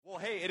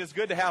Hey, it is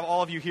good to have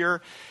all of you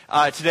here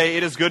today.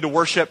 It is good to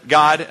worship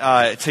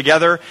God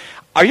together.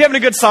 Are you having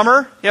a good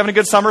summer? You having a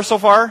good summer so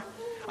far?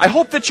 I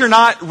hope that you're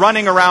not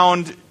running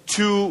around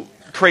too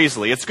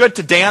crazily. It's good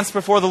to dance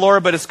before the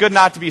Lord, but it's good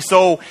not to be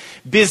so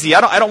busy.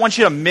 I don't want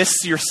you to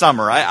miss your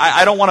summer.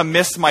 I don't want to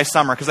miss my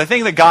summer because I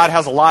think that God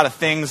has a lot of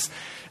things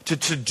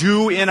to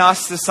do in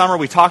us this summer.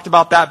 We talked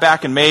about that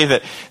back in May,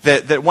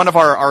 that one of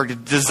our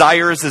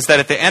desires is that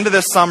at the end of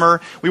this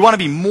summer, we want to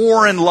be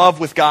more in love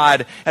with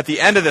God at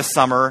the end of this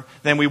summer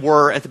than we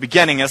were at the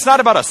beginning. And it's not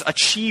about us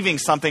achieving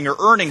something or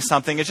earning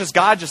something. It's just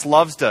God just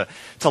loves to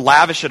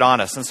lavish it on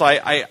us. And so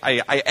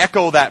I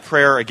echo that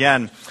prayer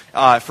again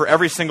for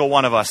every single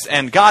one of us.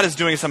 And God is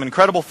doing some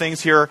incredible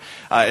things here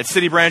at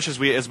City Branch as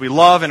we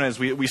love and as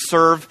we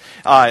serve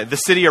the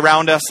city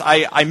around us.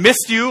 I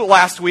missed you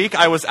last week.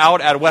 I was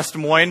out at West Des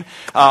Moines,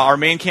 our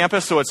main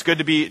campus, so it's good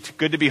to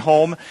be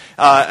home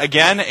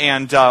again.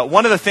 And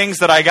one of the things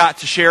that I got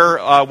to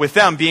share with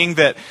them, being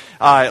that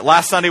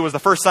last Sunday was the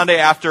first Sunday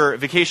after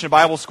Vacation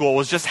Bible School,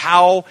 was just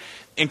how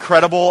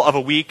incredible of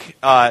a week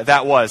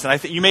that was. And I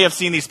think you may have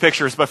seen these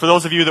pictures, but for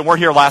those of you that weren't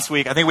here last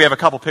week, I think we have a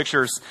couple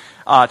pictures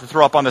to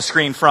throw up on the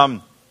screen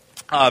from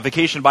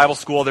Vacation Bible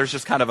School. There's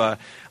just kind of a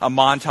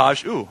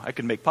montage. Ooh, I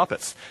can make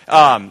puppets.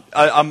 A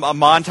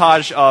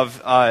montage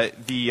of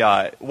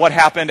what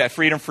happened at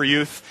Freedom for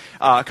Youth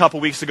a couple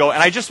weeks ago.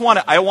 And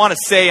I want to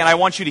say, and I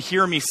want you to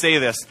hear me say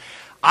this,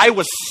 I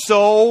was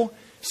so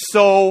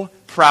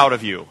proud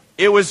of you.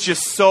 It was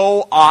just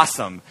so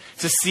awesome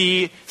to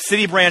see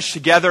City Branch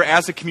together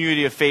as a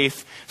community of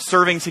faith,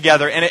 serving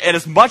together. And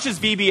as much as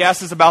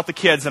VBS is about the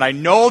kids, and I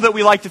know that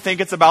we like to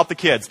think it's about the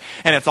kids,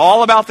 and it's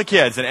all about the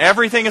kids, and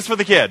everything is for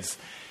the kids,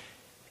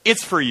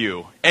 it's for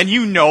you. And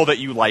you know that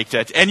you liked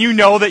it, and you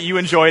know that you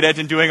enjoyed it,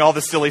 and doing all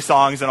the silly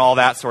songs and all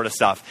that sort of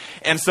stuff.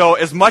 And so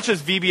as much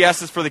as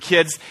VBS is for the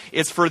kids,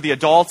 it's for the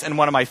adults. And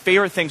one of my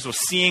favorite things was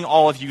seeing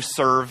all of you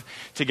serve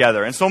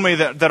together. And so many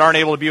that aren't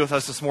able to be with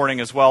us this morning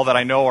as well, that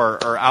I know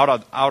are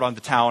out on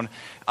the town.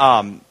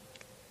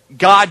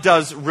 God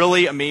does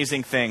really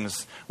amazing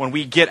things when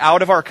we get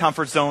out of our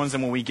comfort zones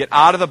and when we get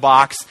out of the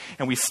box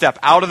and we step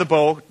out of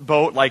the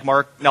boat like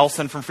Mark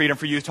Nelson from Freedom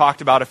for Youth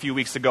talked about a few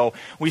weeks ago.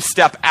 We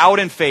step out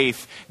in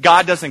faith.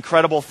 God does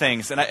incredible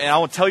things. And I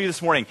will tell you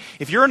this morning,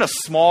 if you're in a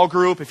small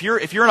group, if you're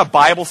in a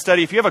Bible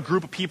study, if you have a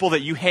group of people that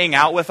you hang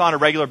out with on a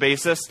regular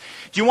basis,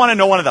 do you want to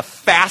know one of the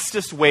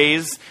fastest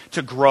ways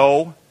to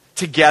grow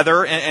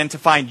together and to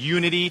find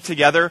unity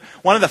together?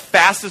 One of the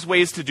fastest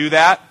ways to do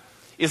that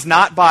is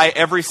not by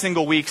every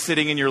single week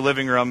sitting in your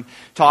living room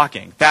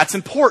talking. That's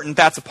important.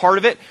 That's a part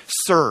of it.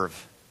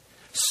 Serve.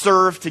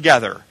 Serve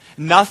together.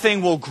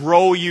 Nothing will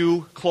grow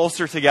you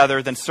closer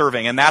together than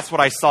serving. And that's what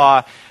I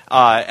saw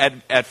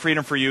at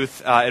Freedom for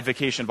Youth at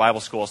Vacation Bible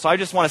School. So I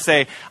just want to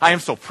say I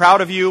am so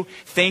proud of you.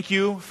 Thank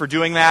you for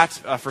doing that,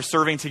 for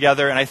serving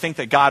together. And I think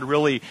that God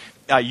really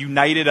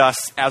united us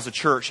as a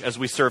church as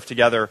we serve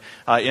together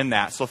in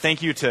that. So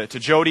thank you to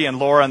Jody and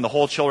Laura and the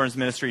whole children's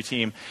ministry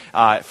team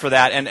for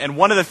that. And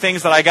one of the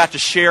things that I got to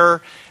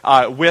share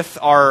with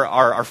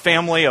our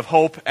family of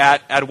hope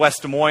at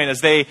West Des Moines,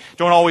 as they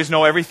don't always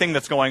know everything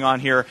that's going on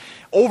here,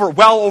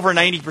 well over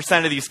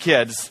 90% of these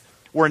kids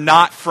were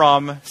not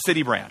from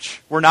City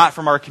Branch. We're not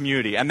from our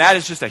community. And that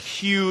is just a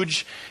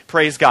huge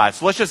praise God.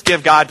 So let's just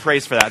give God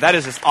praise for that. That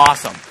is just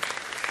awesome.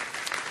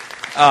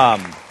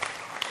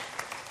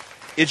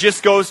 It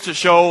just goes to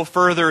show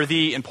further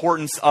the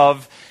importance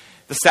of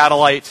the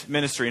satellite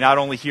ministry, not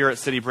only here at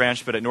City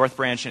Branch, but at North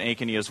Branch and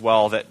Ankeny as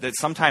well, that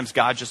sometimes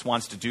God just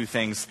wants to do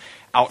things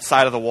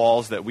outside of the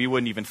walls that we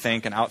wouldn't even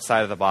think and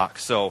outside of the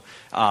box. So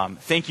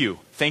thank you.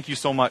 Thank you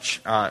so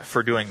much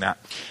for doing that.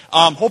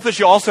 Hope that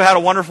you also had a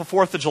wonderful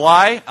 4th of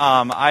July.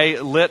 I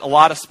lit a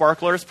lot of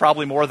sparklers,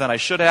 probably more than I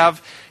should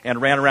have,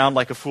 and ran around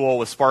like a fool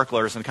with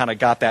sparklers and kind of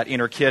got that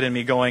inner kid in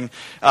me going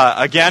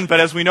again. But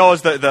as we know,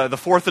 as the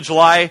 4th of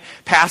July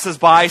passes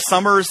by,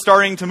 summer is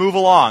starting to move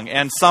along.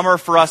 And summer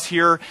for us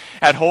here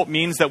at Hope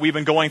means that we've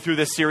been going through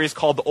this series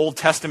called the Old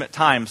Testament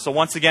Times. So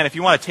once again, if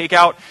you want to take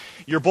out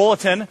your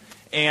bulletin,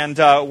 and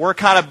we're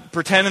kind of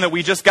pretending that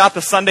we just got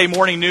the Sunday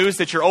morning news,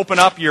 that you're open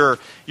up your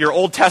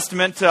Old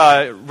Testament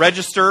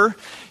register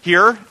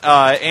here,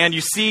 and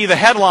you see the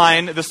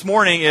headline this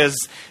morning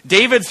is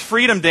David's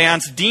Freedom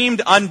Dance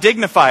Deemed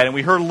Undignified. And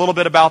we heard a little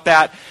bit about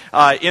that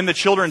in the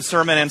children's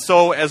sermon. And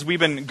so as we've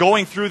been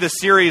going through this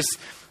series,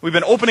 we've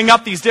been opening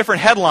up these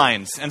different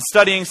headlines and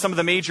studying some of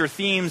the major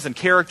themes and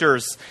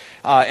characters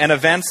and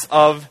events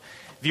of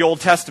the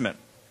Old Testament.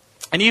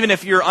 And even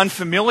if you're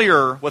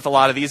unfamiliar with a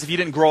lot of these, if you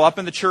didn't grow up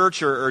in the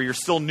church or you're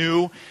still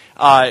new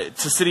to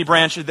City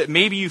Branch, that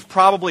maybe you've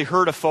probably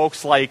heard of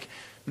folks like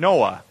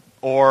Noah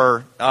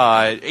or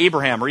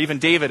Abraham or even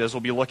David, as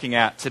we'll be looking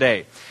at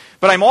today.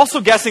 But I'm also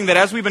guessing that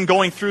as we've been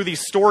going through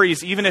these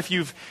stories, even if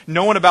you've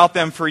known about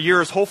them for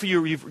years, hopefully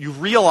you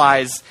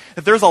realize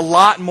that there's a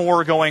lot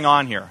more going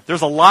on here.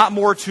 There's a lot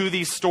more to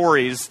these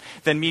stories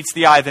than meets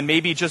the eye, than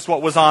maybe just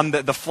what was on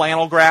the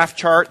flannel graph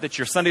chart that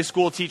your Sunday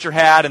school teacher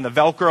had and the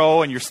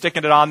Velcro and you're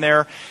sticking it on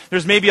there.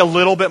 There's maybe a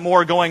little bit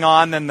more going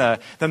on than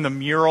the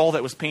mural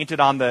that was painted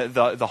on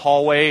the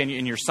hallway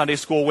in your Sunday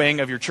school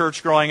wing of your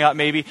church growing up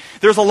maybe.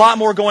 There's a lot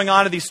more going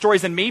on in these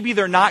stories, and maybe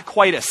they're not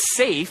quite as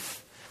safe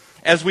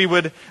as we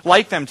would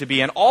like them to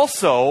be. And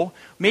also,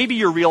 maybe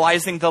you're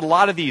realizing that a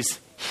lot of these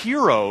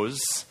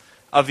heroes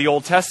of the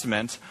Old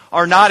Testament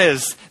are not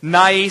as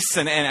nice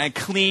and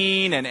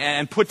clean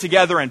and put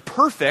together and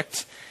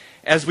perfect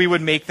as we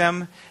would make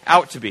them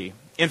out to be.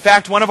 In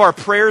fact, one of our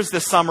prayers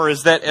this summer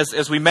is that,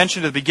 as we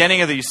mentioned at the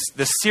beginning of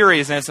this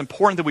series, and it's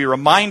important that we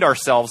remind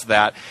ourselves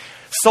that,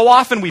 so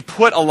often we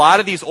put a lot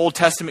of these Old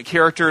Testament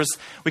characters,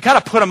 we kind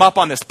of put them up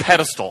on this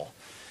pedestal.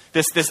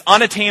 This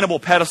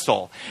unattainable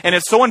pedestal. And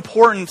it's so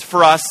important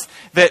for us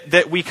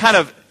that we kind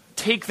of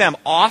take them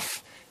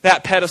off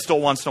that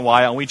pedestal once in a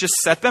while and we just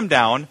set them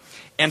down,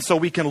 and so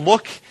we can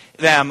look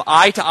them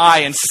eye to eye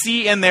and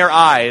see in their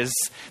eyes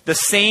the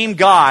same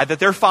God, that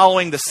they're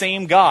following the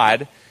same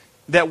God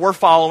that we're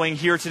following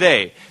here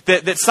today.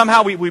 That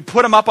somehow we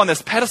put them up on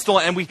this pedestal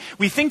and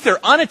we think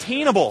they're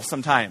unattainable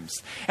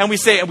sometimes. And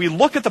we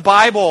look at the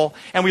Bible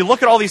and we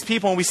look at all these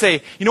people and we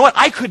say, you know what,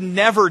 I could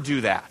never do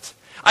that.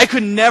 I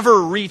could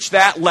never reach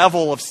that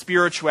level of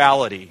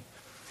spirituality,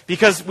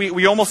 because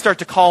we almost start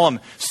to call them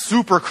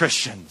super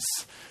Christians,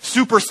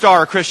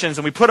 superstar Christians,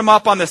 and we put them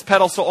up on this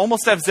pedestal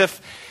almost as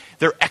if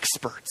they're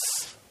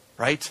experts,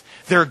 right?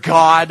 They're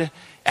God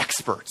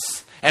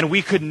experts. And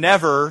we could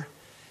never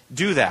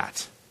do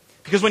that.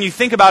 Because when you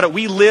think about it,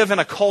 we live in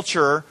a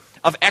culture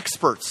of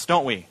experts,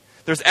 don't we?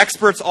 There's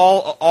experts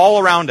all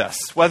around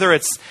us, whether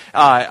it's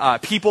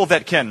people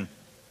that can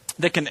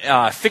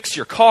fix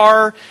your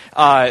car.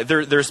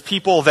 There's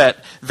people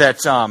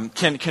that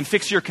can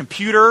fix your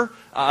computer,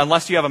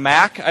 unless you have a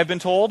Mac, I've been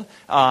told.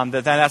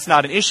 That's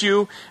not an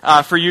issue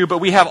for you. But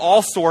we have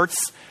all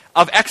sorts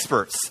of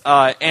experts.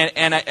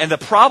 And the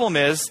problem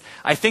is,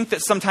 I think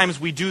that sometimes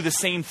we do the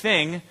same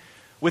thing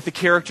with the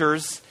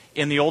characters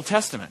in the Old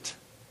Testament.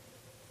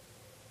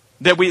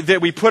 That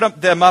we put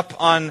them up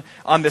on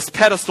this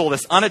pedestal,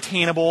 this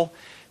unattainable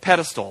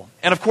pedestal.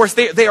 And of course,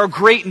 they are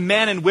great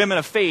men and women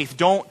of faith,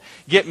 don't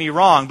get me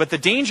wrong. But the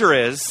danger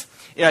is,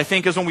 I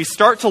think, is when we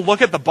start to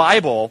look at the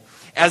Bible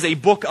as a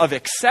book of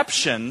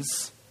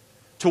exceptions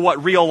to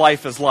what real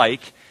life is like,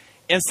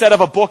 instead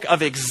of a book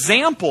of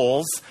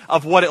examples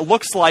of what it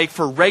looks like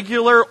for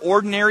regular,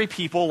 ordinary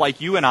people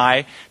like you and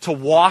I to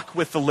walk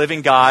with the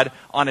living God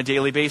on a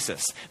daily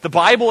basis. The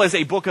Bible is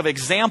a book of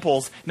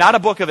examples, not a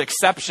book of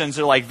exceptions.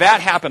 They're like, that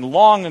happened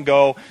long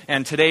ago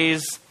and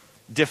today's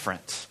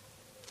different.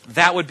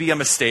 That would be a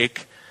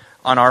mistake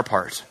on our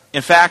part.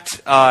 In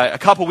fact, a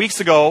couple weeks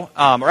ago,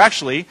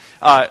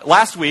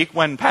 last week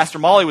when Pastor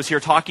Molly was here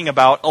talking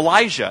about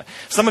Elijah,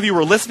 some of you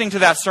were listening to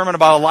that sermon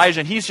about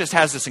Elijah, and he just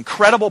has this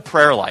incredible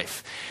prayer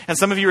life. And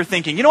some of you are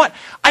thinking, you know what?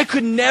 I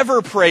could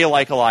never pray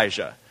like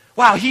Elijah.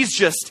 Wow, he's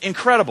just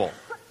incredible.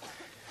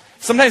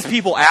 Sometimes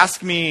people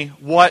ask me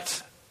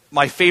what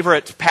my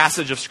favorite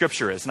passage of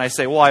Scripture is. And I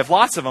say, well, I have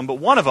lots of them, but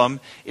one of them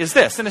is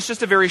this. And it's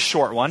just a very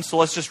short one. So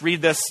let's just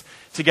read this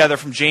together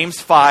from James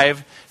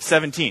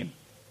 5:17.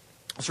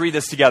 Let's read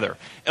this together.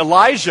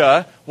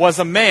 Elijah was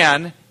a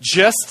man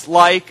just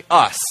like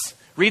us.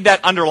 Read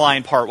that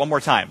underlined part one more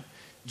time.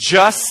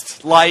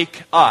 Just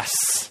like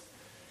us.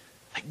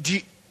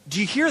 Do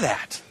you hear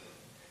that?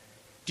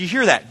 Do you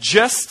hear that?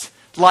 Just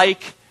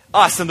like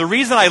us. And the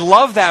reason I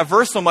love that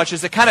verse so much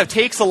is it kind of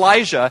takes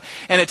Elijah,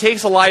 and it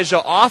takes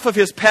Elijah off of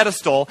his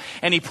pedestal,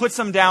 and he puts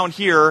him down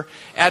here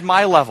at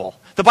my level.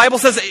 The Bible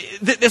says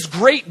this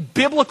great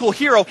biblical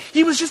hero,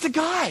 he was just a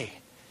guy.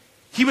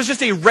 He was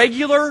just a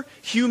regular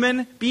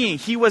human being.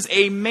 He was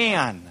a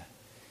man.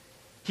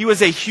 He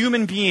was a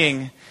human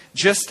being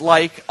just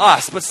like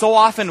us. But so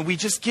often we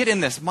just get in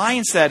this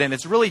mindset, and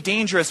it's really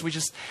dangerous.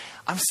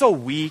 I'm so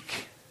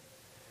weak.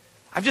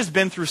 I've just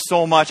been through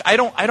so much. I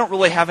don't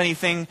really have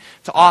anything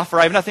to offer.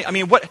 I have nothing. I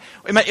mean, what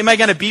am I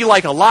going to be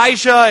like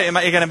Elijah? Am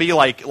I going to be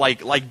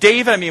like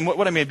David? I mean,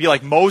 what am I going to be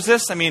like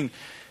Moses? I mean,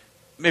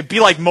 be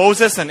like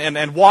Moses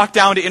and walk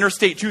down to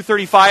Interstate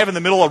 235 in the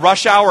middle of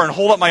rush hour and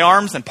hold up my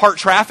arms and part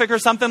traffic or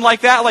something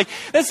like that? Like,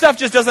 that stuff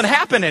just doesn't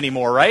happen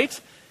anymore, right?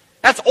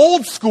 That's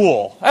old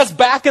school. That's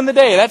back in the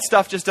day. That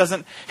stuff just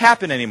doesn't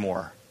happen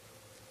anymore.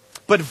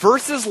 But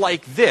verses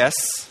like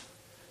this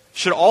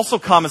should also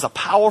come as a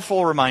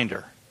powerful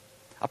reminder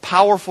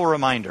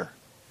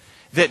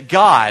that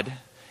God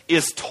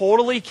is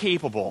totally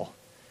capable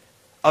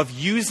of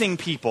using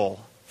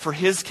people for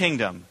His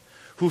kingdom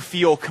who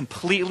feel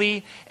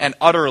completely and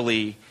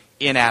utterly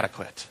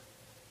inadequate.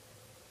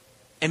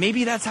 And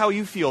maybe that's how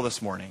you feel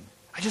this morning.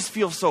 I just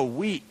feel so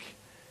weak.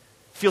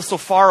 Feel so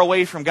far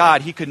away from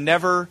God. He could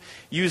never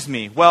use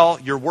me. Well,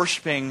 you're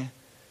worshiping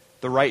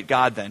the right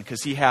God then,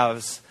 because He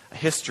has a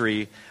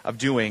history of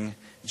doing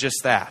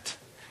just that.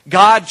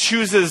 God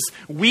chooses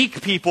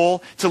weak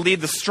people to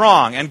lead the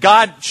strong, and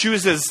God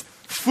chooses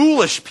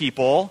foolish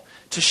people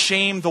to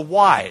shame the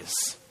wise.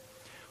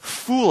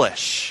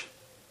 Foolish.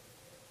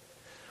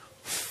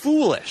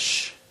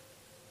 Foolish.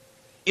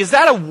 Is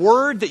that a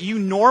word that you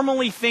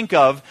normally think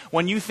of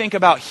when you think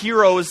about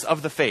heroes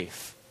of the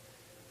faith?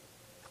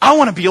 I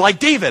want to be like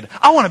David.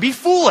 I want to be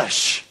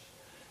foolish.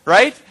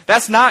 Right?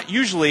 That's not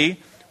usually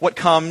what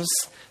comes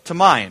to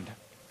mind.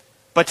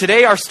 But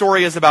today our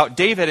story is about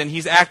David, and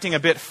he's acting a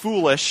bit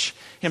foolish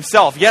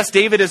himself. Yes,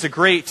 David is a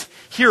great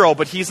hero,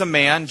 but he's a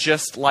man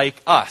just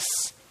like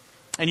us.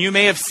 And you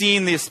may have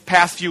seen these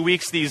past few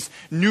weeks these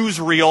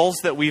newsreels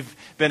that we've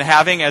been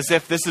having as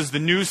if this is the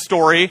news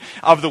story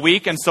of the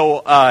week. And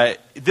so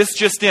this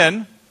just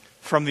in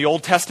from the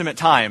Old Testament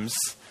times,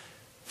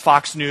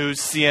 Fox News,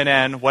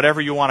 CNN,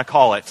 whatever you want to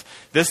call it.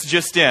 This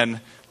just in,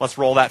 let's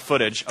roll that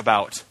footage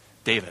about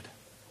David.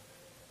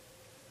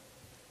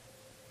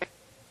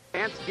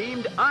 Dance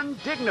deemed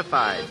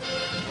undignified.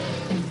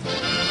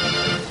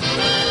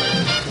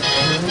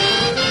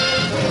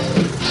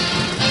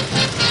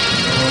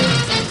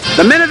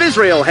 The men of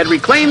Israel had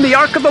reclaimed the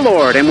ark of the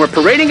Lord and were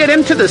parading it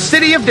into the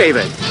city of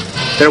David.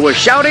 There was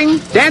shouting,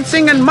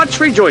 dancing, and much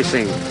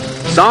rejoicing.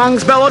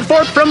 Songs bellowed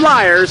forth from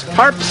lyres,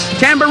 harps,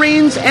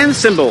 tambourines, and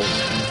cymbals.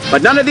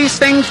 But none of these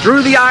things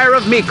drew the ire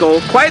of Michal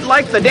quite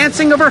like the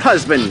dancing of her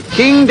husband,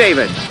 King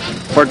David.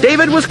 For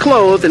David was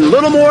clothed in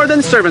little more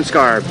than servant's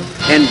garb,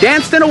 and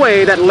danced in a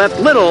way that left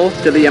little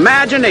to the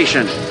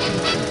imagination.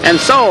 And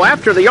so,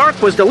 after the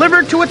ark was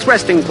delivered to its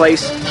resting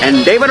place,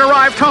 and David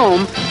arrived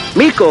home,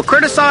 Michal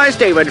criticized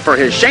David for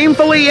his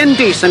shamefully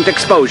indecent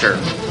exposure.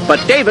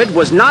 But David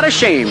was not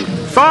ashamed,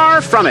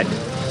 far from it.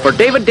 For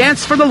David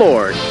danced for the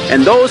Lord,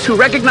 and those who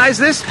recognized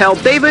this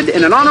held David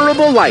in an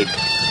honorable light.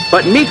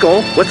 But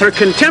Michal, with her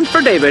contempt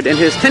for David and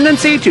his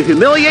tendency to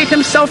humiliate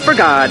himself for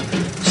God,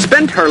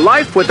 spent her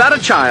life without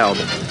a child,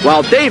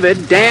 while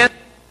David danced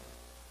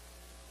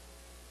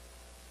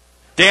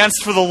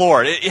for the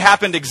Lord. It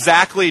happened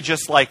exactly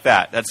just like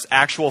that. That's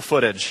actual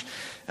footage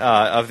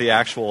of the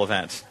actual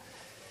event.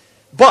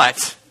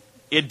 But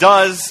it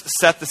does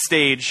set the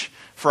stage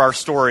for our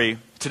story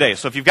today.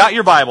 So if you've got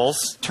your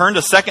Bibles, turn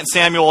to 2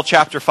 Samuel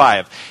chapter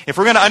 5. If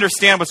we're going to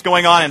understand what's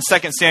going on in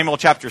 2 Samuel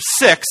chapter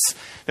 6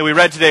 that we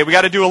read today, we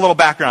got to do a little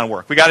background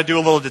work. We got to do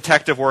a little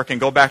detective work and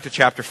go back to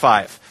chapter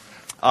 5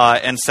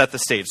 and set the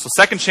stage. So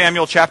 2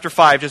 Samuel chapter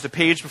 5, just a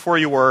page before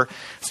you were,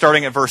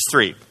 starting at verse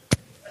 3.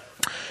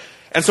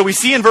 And so we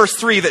see in verse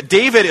 3 that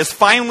David is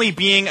finally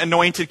being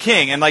anointed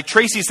king. And like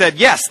Tracy said,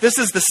 yes, this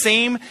is the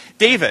same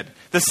David.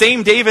 The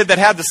same David that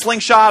had the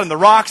slingshot and the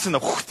rocks and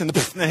and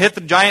hit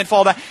the giant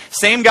fall down.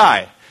 Same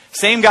guy.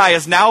 Same guy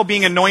is now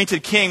being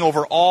anointed king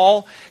over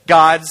all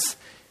God's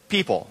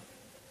people.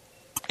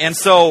 And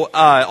so,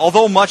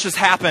 although much has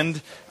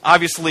happened,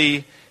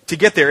 obviously, to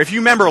get there. If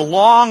you remember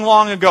long,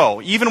 long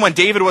ago, even when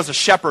David was a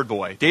shepherd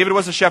boy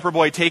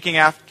taking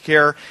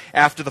care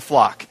after the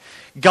flock,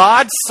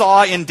 God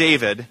saw in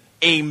David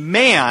a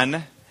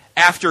man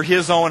after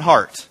his own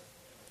heart,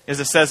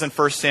 as it says in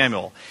 1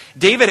 Samuel.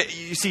 David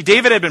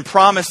had been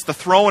promised the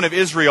throne of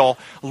Israel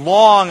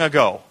long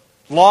ago,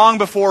 long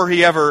before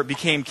he ever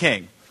became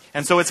king.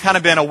 And so it's kind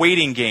of been a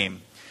waiting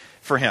game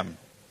for him.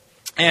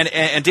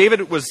 And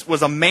David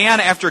was a man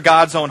after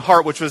God's own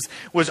heart, which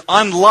was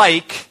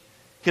unlike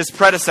his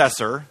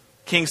predecessor,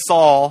 King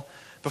Saul,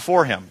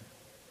 before him.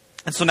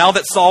 And so now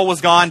that Saul was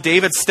gone,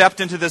 David stepped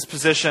into this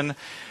position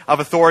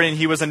of authority and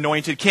he was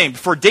anointed king.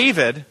 For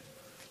David,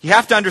 you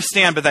have to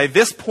understand, but by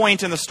this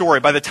point in the story,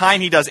 by the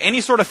time he does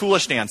any sort of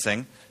foolish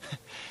dancing,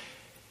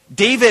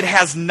 David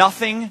has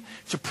nothing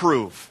to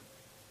prove.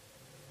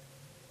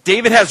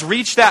 David has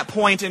reached that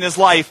point in his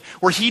life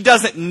where he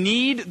doesn't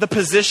need the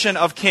position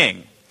of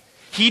king.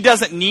 He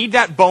doesn't need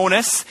that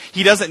bonus.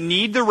 He doesn't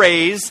need the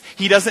raise.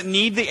 He doesn't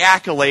need the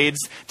accolades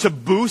to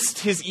boost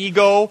his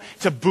ego,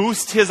 to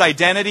boost his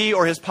identity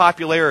or his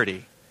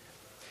popularity.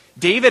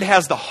 David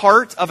has the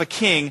heart of a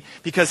king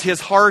because his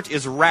heart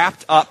is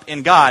wrapped up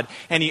in God.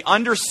 And he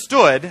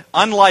understood,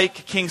 unlike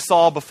King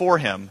Saul before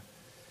him,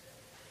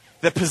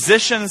 that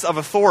positions of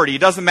authority,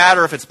 it doesn't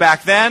matter if it's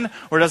back then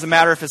or it doesn't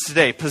matter if it's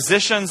today,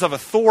 positions of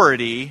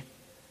authority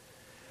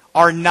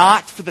are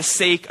not for the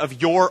sake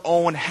of your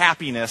own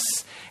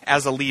happiness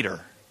as a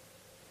leader.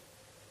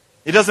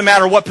 It doesn't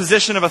matter what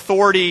position of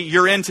authority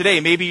you're in today.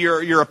 Maybe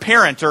you're a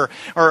parent or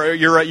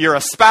you're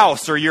a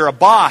spouse or you're a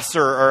boss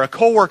or a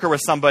coworker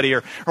with somebody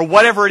or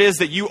whatever it is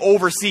that you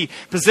oversee.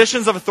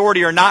 Positions of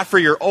authority are not for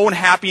your own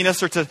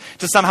happiness or to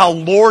somehow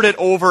lord it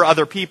over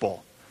other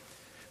people.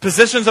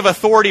 Positions of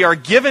authority are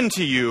given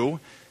to you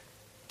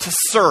to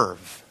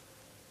serve.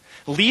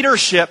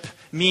 Leadership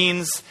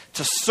means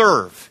to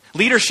serve.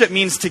 Leadership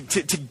means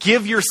to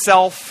give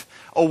yourself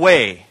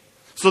away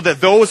so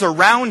that those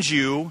around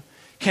you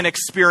can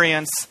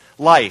experience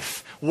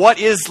life. What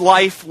is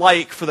life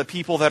like for the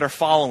people that are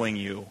following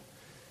you?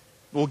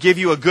 Will give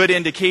you a good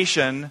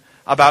indication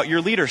about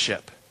your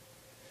leadership.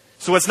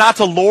 So it's not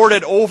to lord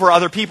it over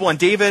other people, and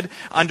David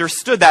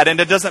understood that.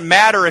 And it doesn't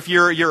matter if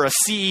you're a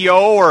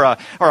CEO or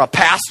a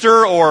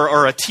pastor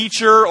or a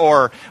teacher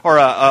or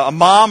a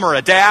mom or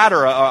a dad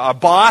or a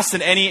boss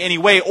in any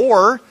way,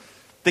 or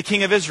the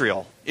king of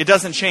Israel. It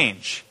doesn't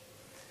change.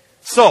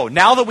 So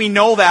now that we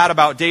know that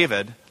about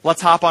David,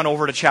 let's hop on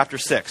over to chapter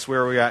 6,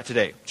 where we're at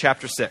today.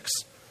 Chapter 6.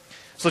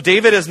 So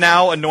David is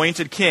now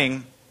anointed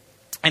king,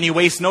 and he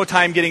wastes no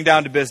time getting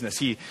down to business.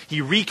 He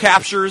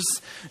recaptures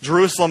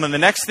Jerusalem, and the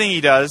next thing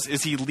he does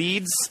is he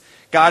leads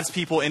God's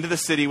people into the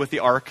city with the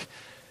Ark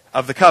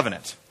of the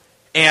Covenant.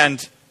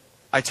 And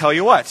I tell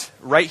you what,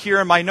 right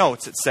here in my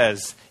notes it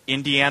says,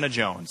 Indiana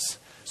Jones.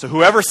 So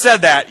whoever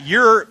said that,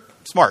 you're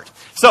smart.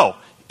 So,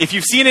 if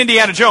you've seen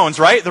Indiana Jones,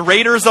 right? The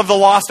Raiders of the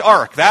Lost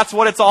Ark. That's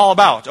what it's all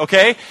about,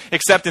 okay?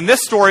 Except in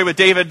this story with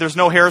David, there's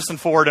no Harrison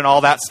Ford and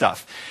all that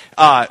stuff.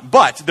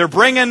 But they're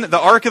bringing the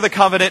Ark of the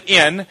Covenant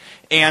in,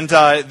 and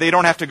they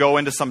don't have to go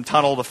into some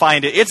tunnel to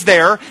find it. It's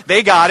there.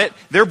 They got it.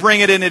 They're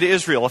bringing it into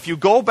Israel. If you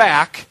go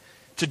back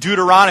to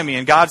Deuteronomy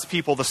and God's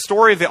people, the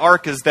story of the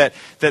Ark is that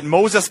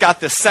Moses got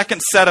the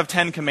second set of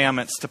 10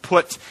 Commandments to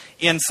put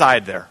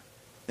inside there.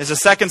 There's a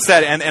second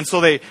set, and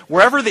so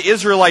wherever the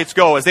Israelites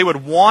go, as they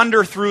would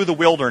wander through the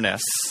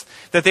wilderness,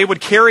 that they would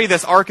carry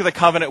this Ark of the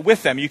Covenant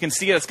with them. You can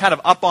see it's kind of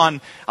up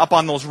on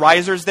those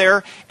risers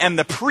there, and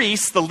the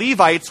priests, the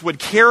Levites, would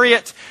carry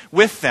it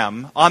with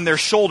them on their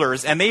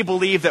shoulders, and they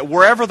believed that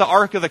wherever the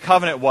Ark of the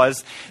Covenant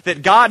was,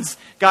 that God's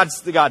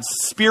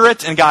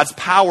Spirit and God's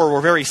power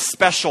were very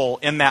special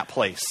in that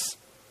place.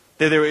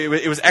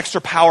 It was extra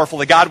powerful,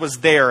 that God was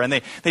there, and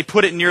they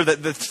put it near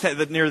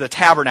the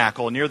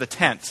tabernacle, near the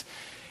tent.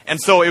 And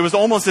so it was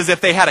almost as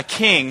if they had a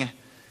king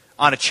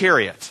on a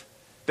chariot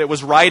that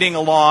was riding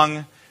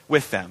along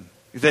with them,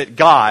 that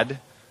God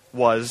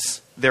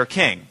was their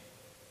king.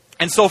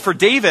 And so for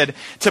David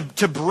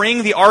to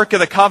bring the Ark of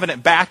the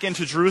Covenant back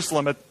into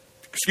Jerusalem, at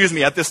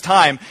this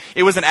time,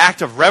 it was an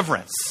act of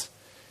reverence.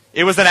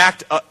 It was an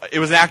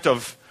act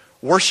of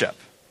worship.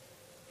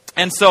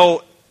 And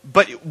so,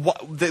 but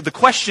the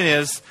question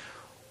is,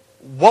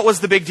 what was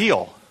the big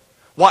deal?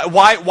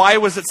 Why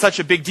was it such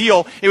a big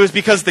deal? It was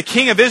because the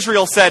king of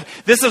Israel said,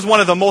 this is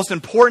one of the most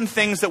important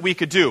things that we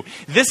could do.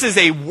 This is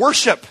a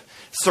worship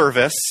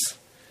service,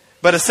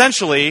 but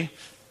essentially,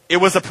 it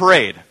was a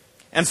parade.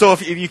 And so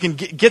if you can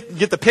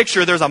get the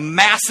picture, there's a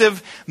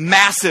massive,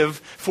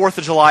 massive 4th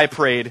of July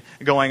parade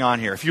going on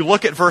here. If you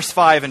look at verse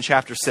 5 in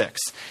chapter 6,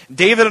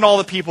 David and all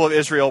the people of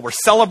Israel were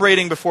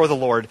celebrating before the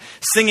Lord,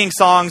 singing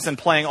songs and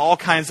playing all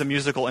kinds of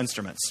musical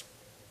instruments.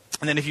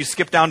 And then if you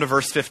skip down to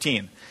verse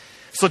 15,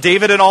 so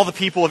David and all the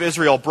people of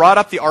Israel brought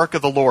up the ark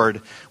of the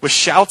Lord with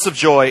shouts of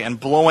joy and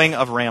blowing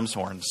of ram's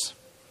horns.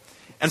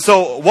 And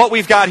so what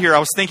we've got here, I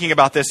was thinking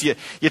about this, you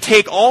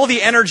take all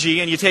the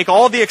energy and you take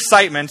all the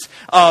excitement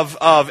of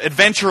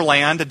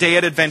Adventureland, a day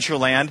at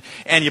Adventureland,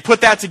 and you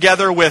put that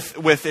together with,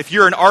 if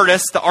you're an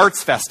artist, the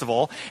Arts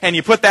Festival, and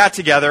you put that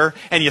together,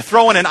 and you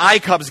throw in an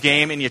iCubs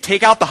game, and you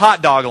take out the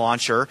hot dog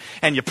launcher,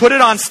 and you put it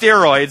on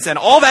steroids, and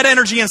all that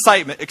energy and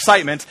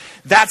excitement,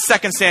 that's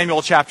 2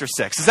 Samuel chapter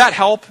 6. Does that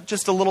help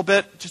just a little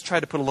bit? Just try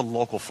to put a little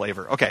local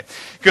flavor. Okay,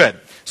 good.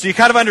 So you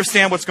kind of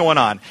understand what's going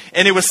on.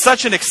 And it was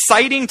such an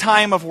exciting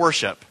time of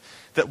worship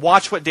that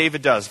watch what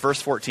David does. Verse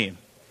 14.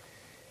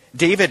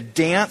 David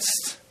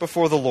danced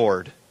before the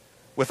Lord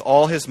with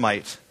all his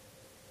might,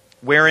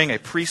 wearing a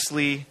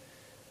priestly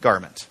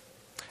garment.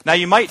 Now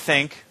you might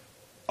think,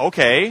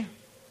 okay,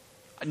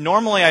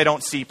 normally I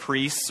don't see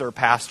priests or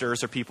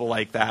pastors or people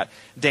like that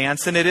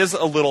dance, and it is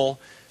a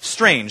little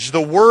strange.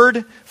 The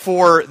word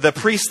for the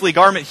priestly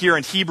garment here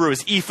in Hebrew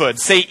is ephod.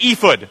 Say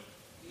ephod.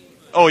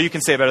 Oh, you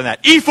can say it better than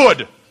that.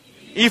 Ephod!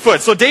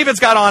 Ephod. So David's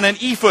got on an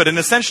ephod, and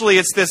essentially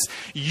it's this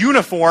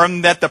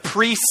uniform that the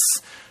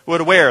priests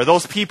would wear.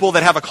 Those people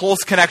that have a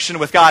close connection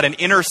with God and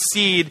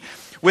intercede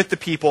with the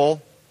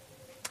people,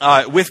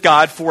 with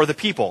God for the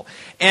people.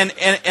 And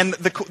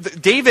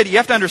David, you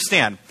have to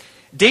understand,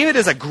 David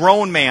is a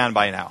grown man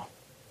by now.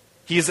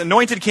 He's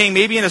anointed king,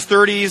 maybe in his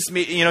 30s,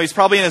 he's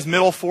probably in his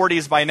middle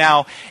 40s by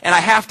now. And I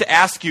have to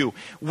ask you,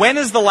 when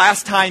is the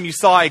last time you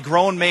saw a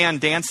grown man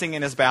dancing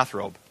in his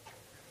bathrobe?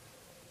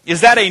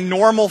 Is that a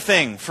normal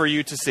thing for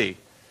you to see?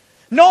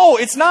 No,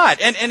 it's not.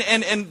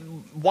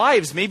 And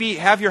wives, maybe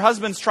have your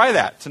husbands try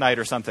that tonight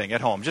or something at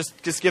home.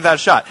 Just give that a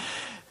shot.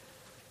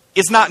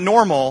 It's not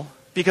normal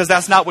because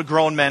that's not what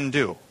grown men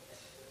do,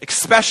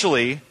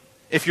 especially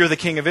if you're the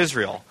king of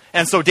Israel.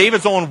 And so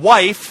David's own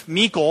wife,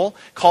 Michal,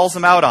 calls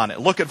him out on it.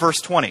 Look at verse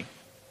 20.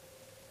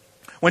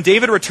 When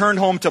David returned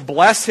home to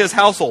bless his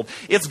household,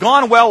 it's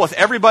gone well with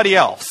everybody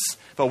else.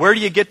 But where do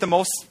you get the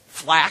most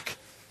flack?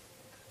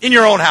 In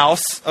your own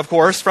house, of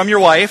course, from your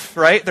wife,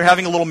 right? They're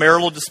having a little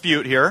marital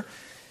dispute here.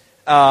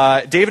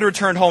 David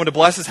returned home to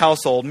bless his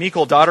household.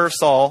 Michal, daughter of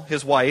Saul,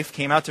 his wife,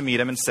 came out to meet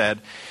him and said,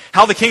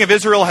 "How the king of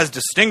Israel has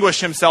distinguished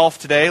himself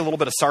today," a little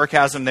bit of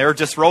sarcasm there,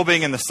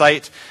 "disrobing in the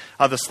sight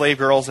of the slave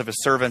girls of his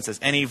servants as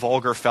any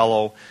vulgar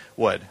fellow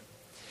would."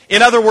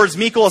 In other words,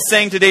 Michal is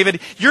saying to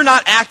David, you're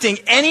not acting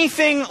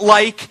anything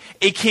like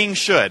a king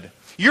should.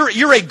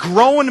 You're a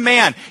grown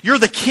man. You're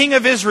the king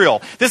of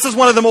Israel. This is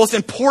one of the most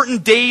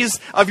important days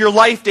of your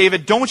life,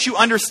 David. Don't you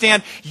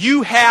understand?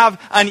 You have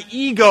an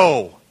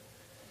ego,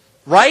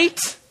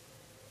 right?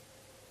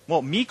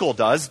 Well, Michal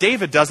does.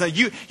 David doesn't.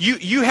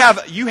 You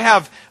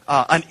have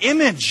an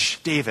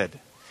image, David,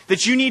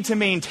 that you need to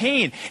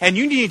maintain, and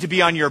you need to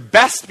be on your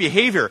best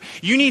behavior.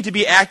 You need to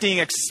be acting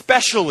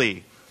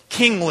especially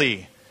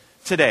kingly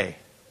today.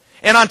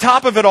 And on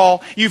top of it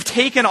all, you've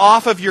taken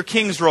off of your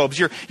king's robes,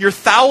 your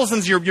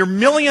thousands, your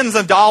millions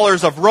of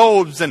dollars of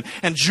robes and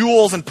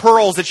jewels and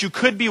pearls that you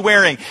could be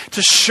wearing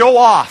to show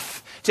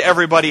off to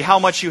everybody how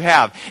much you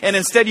have. And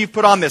instead you've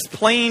put on this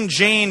plain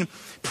Jane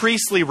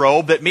priestly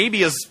robe that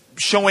maybe is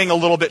showing a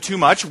little bit too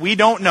much. We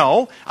don't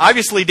know.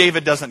 Obviously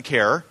David doesn't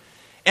care.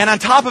 And on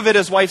top of it,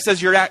 his wife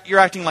says, you're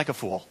acting like a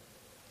fool.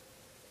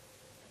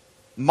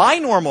 My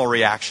normal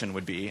reaction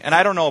would be, and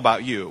I don't know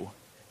about you,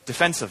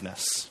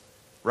 defensiveness,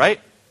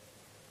 right?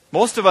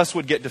 Most of us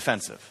would get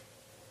defensive.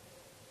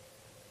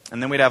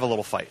 And then we'd have a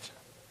little fight.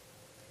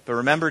 But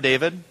remember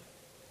David,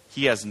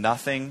 he has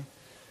nothing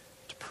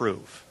to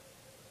prove.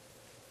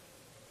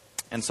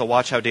 And so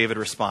watch how David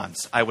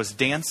responds. I was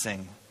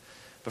dancing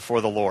before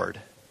the Lord.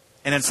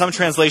 And in some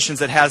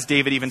translations it has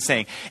David even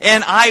saying,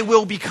 and I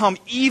will become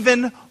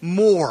even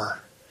more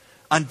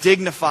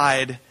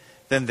undignified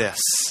than this.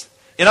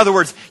 In other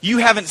words, you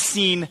haven't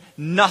seen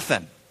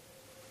nothing.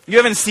 You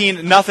haven't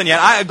seen nothing yet.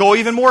 I go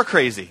even more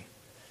crazy.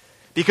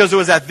 Because it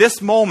was at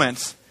this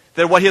moment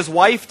that what his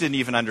wife didn't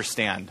even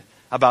understand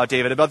about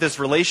David, about this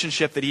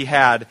relationship that he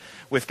had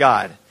with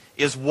God,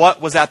 is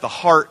what was at the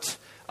heart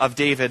of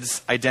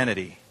David's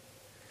identity.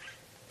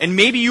 And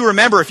maybe you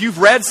remember, if you've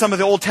read some of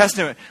the Old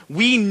Testament,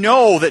 we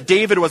know that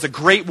David was a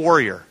great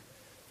warrior.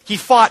 He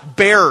fought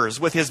bears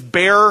with his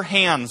bare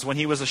hands when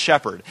he was a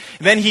shepherd.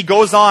 And then he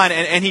goes on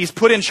and he's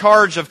put in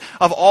charge of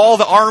all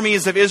the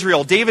armies of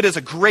Israel. David is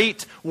a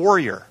great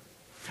warrior.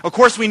 Of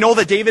course, we know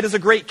that David is a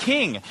great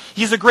king.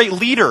 He's a great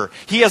leader.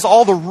 He has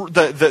all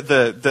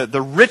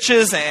the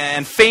riches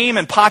and fame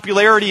and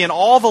popularity in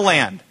all the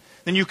land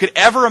than you could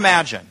ever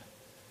imagine.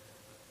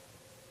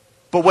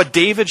 But what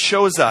David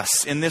shows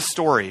us in this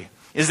story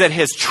is that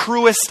his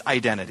truest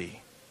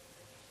identity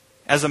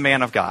as a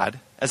man of God,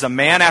 as a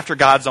man after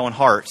God's own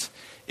heart,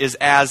 is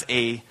as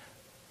a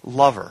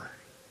lover.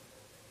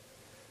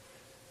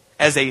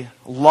 As a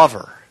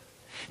lover.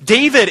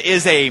 David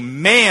is a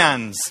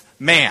man's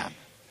man.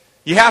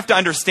 You have to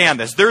understand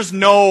this. There's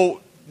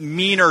no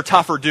meaner,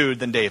 tougher dude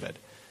than David.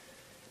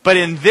 But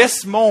in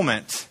this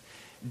moment,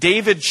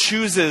 David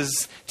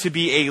chooses to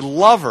be a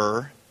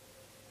lover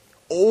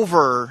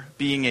over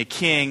being a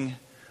king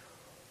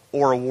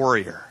or a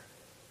warrior.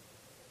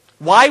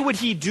 Why would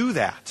he do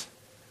that?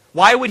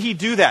 Why would he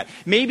do that?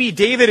 Maybe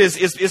David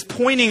is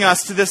pointing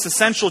us to this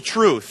essential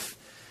truth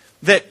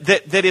that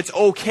it's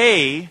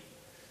okay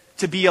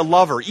to be a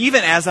lover,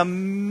 even as a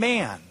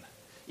man,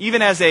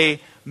 even as a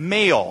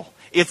male.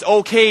 It's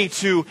okay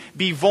to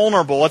be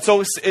vulnerable.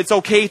 It's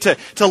okay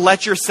to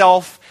let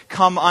yourself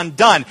come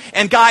undone.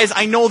 And guys,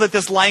 I know that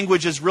this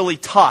language is really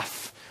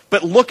tough,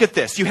 but look at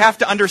this. You have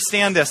to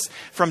understand this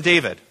from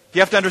David.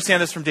 You have to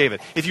understand this from David.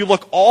 If you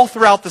look all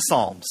throughout the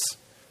Psalms,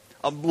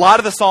 a lot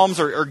of the Psalms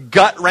are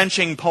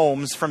gut-wrenching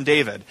poems from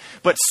David,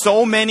 but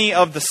so many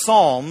of the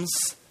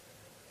Psalms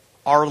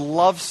are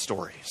love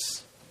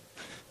stories.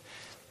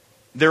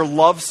 They're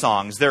love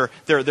songs. They're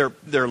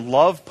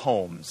love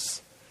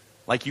poems,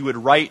 like you would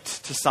write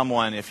to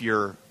someone if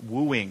you're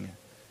wooing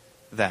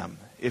them,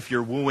 if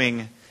you're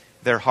wooing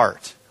their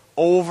heart.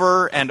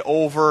 Over and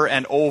over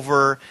and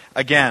over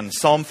again.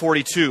 Psalm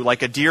 42,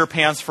 like a deer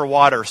pants for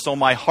water, so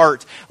my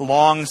heart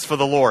longs for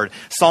the Lord.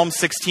 Psalm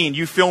 16,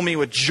 you fill me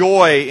with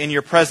joy in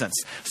your presence.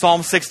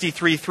 Psalm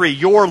 63:3,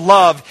 your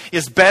love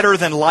is better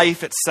than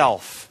life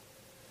itself.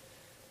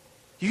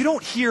 You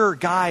don't hear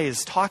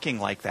guys talking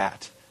like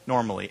that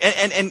normally.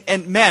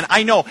 And men,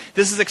 I know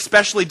this is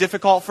especially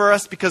difficult for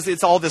us because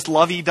it's all this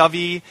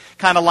lovey-dovey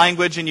kind of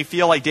language, and you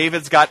feel like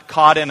David's got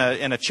caught in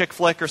a chick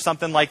flick or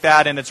something like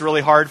that, and it's really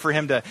hard for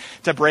him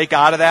to break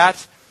out of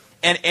that.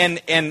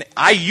 And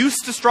I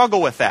used to struggle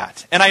with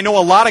that. And I know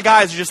a lot of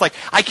guys are just like,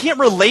 I can't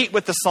relate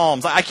with the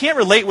Psalms. I can't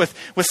relate with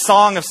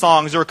Song of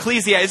Songs or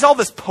Ecclesiastes. It's all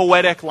this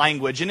poetic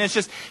language, and it's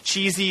just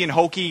cheesy and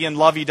hokey and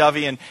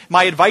lovey-dovey. And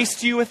my advice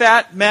to you with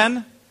that,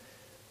 men,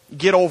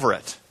 get over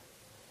it.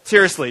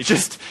 Seriously,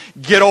 just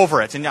get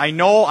over it. And I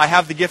know I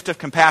have the gift of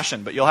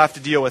compassion, but you'll have to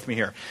deal with me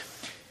here.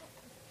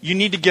 You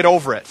need to get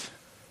over it.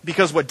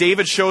 Because what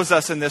David shows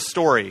us in this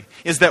story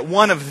is that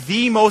one of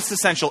the most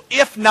essential,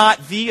 if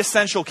not the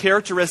essential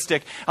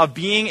characteristic of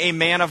being a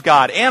man of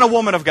God, and a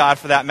woman of God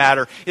for that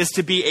matter, is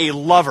to be a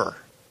lover.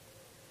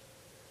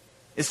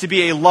 Is to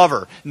be a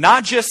lover.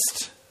 Not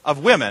just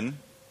of women.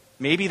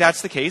 Maybe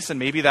that's the case, and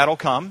maybe that'll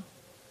come.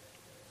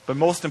 But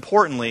most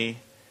importantly,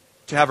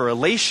 to have a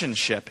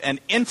relationship and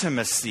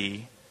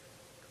intimacy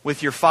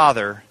with your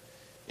Father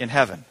in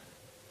heaven.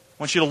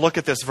 I want you to look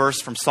at this verse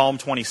from Psalm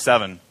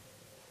 27.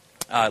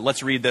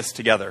 Let's read this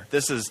together.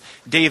 This is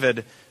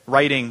David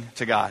writing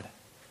to God.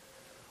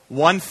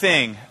 One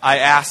thing I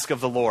ask of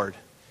the Lord,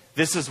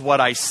 this is what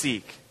I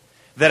seek,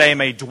 that I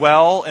may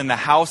dwell in the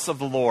house of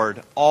the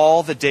Lord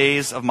all the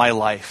days of my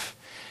life,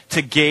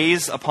 to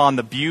gaze upon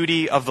the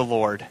beauty of the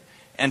Lord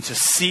and to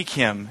seek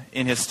him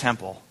in his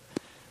temple.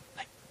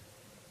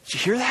 Did you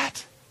hear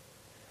that?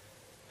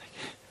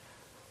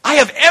 I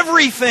have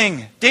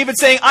everything.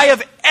 David's saying, I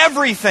have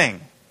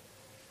everything.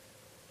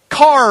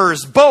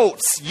 Cars,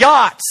 boats,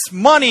 yachts,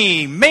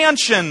 money,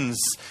 mansions,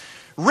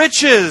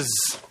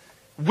 riches,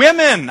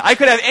 women. I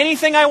could have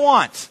anything I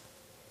want.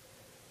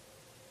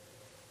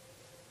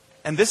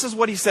 And this is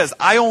what he says,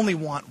 I only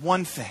want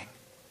one thing.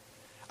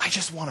 I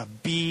just want to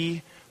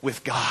be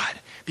with God,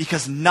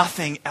 because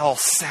nothing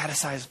else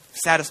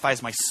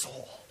satisfies my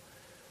soul.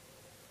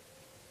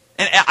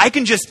 And I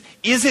can just,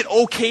 is it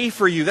okay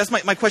for you? That's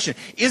my question.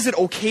 Is it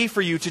okay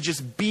for you to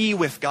just be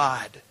with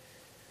God?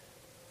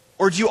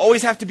 Or do you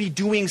always have to be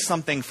doing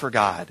something for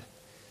God?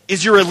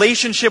 Is your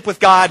relationship with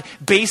God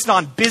based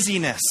on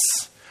busyness?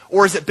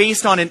 Or is it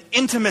based on an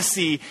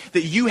intimacy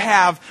that you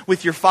have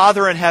with your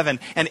Father in heaven,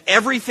 and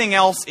everything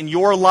else in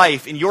your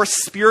life, in your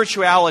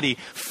spirituality,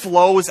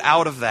 flows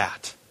out of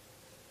that?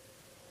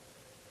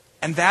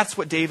 And that's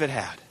what David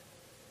had.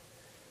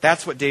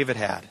 That's what David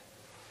had.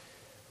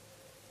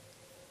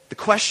 The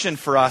question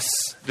for us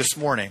this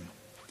morning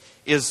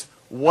is,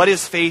 what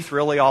is faith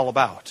really all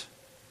about?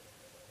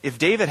 If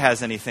David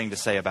has anything to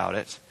say about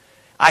it,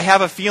 I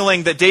have a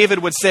feeling that David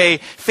would say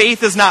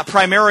faith is not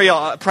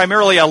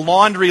primarily a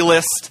laundry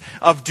list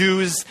of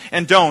do's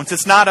and don'ts.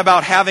 It's not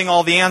about having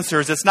all the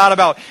answers. It's not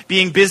about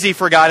being busy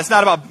for God. It's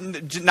not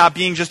about not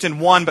being just in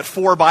 1 but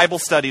 4 Bible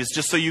studies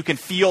just so you can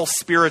feel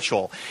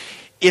spiritual.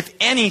 If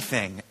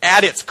anything,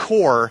 at its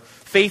core,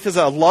 faith is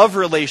a love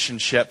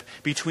relationship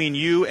between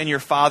you and your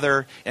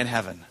Father in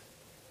heaven.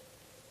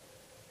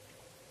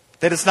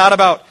 That it's not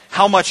about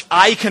how much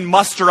I can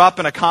muster up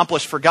and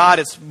accomplish for God.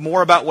 It's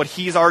more about what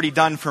He's already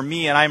done for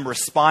me, and I'm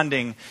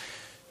responding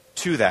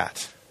to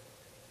that.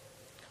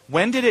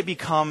 When did it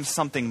become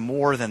something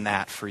more than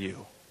that for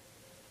you?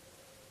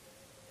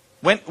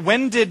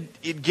 When did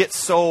it get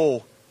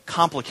so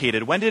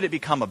complicated? When did it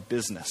become a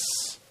business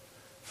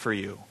for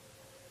you?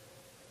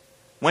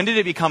 When did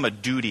it become a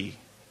duty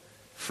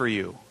for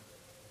you?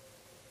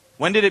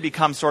 When did it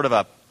become sort of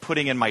a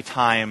putting in my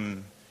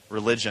time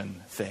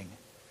religion thing?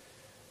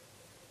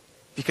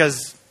 Because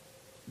it's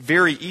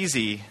very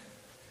easy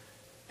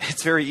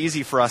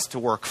for us to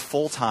work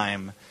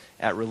full-time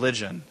at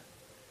religion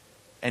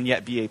and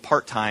yet be a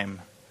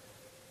part-time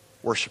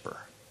worshiper.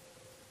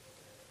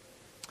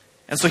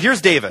 And so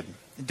here's David.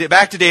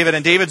 Back to David,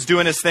 and David's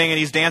doing his thing, and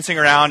he's dancing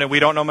around, and we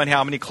don't know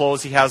how many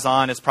clothes he has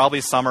on. It's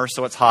probably summer,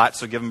 so it's hot,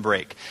 so give him a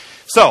break.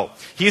 So,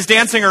 he's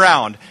dancing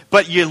around,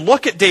 but you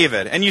look at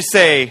David, and you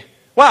say,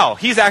 wow,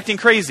 he's acting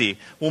crazy.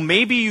 Well,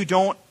 maybe you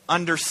don't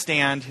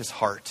understand his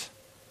heart.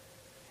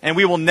 And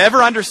we will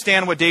never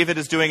understand what David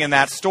is doing in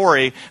that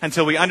story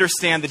until we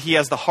understand that he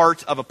has the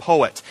heart of a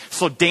poet.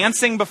 So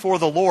dancing before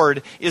the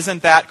Lord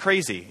isn't that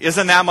crazy,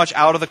 isn't that much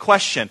out of the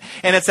question.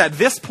 And it's at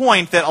this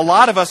point that a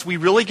lot of us, we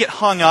really get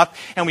hung up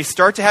and we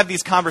start to have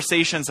these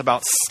conversations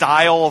about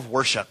style of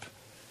worship,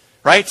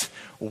 right?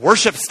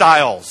 Worship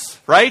styles,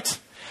 right?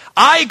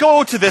 I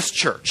go to this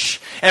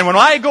church, and when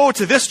I go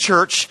to this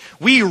church,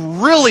 we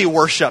really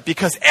worship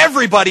because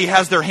everybody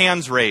has their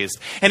hands raised.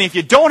 And if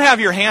you don't have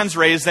your hands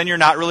raised, then you're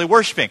not really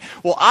worshiping.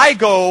 Well, I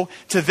go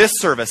to this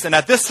service, and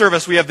at this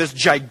service we have this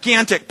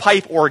gigantic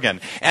pipe organ,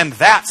 and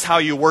that's how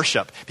you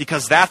worship,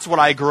 because that's what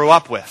I grew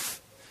up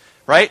with,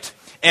 right?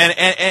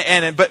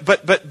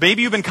 But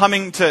maybe you've been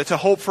coming to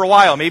Hope for a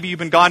while. Maybe you've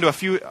been gone to a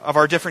few of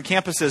our different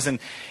campuses, and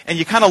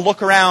you kind of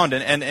look around,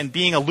 and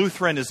being a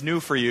Lutheran is new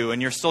for you,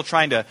 and you're still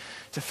trying to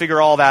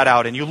figure all that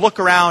out. And you look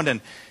around,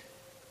 and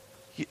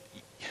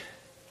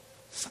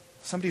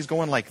somebody's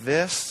going like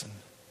this,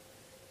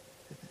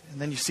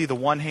 and then you see the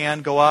one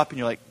hand go up, and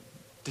you're like,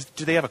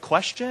 do they have a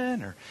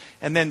question?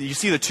 And then you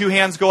see the 2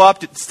 hands go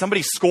up. Did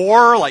somebody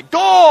score? Like,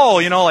 goal!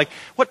 Like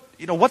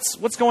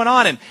what's going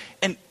on?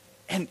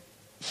 And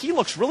he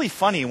looks really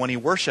funny when he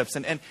worships,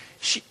 and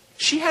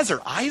she has her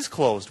eyes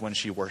closed when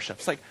she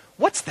worships. Like,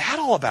 what's that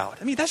all about?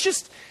 I mean, I'm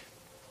just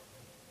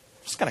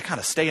going to kind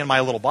of stay in my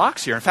little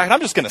box here. In fact,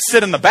 I'm just going to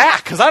sit in the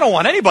back because I don't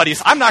want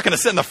I'm not going to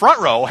sit in the front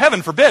row.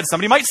 Heaven forbid,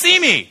 somebody might see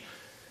me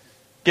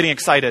getting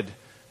excited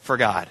for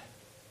God.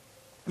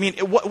 I mean,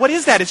 what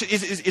is that?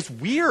 It's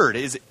weird.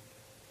 Is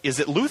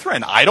it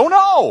Lutheran? I don't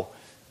know.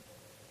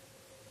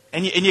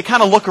 And you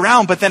kind of look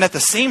around, but then at the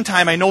same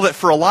time, I know that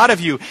for a lot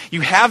of you,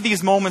 you have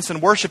these moments in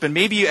worship, and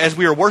maybe as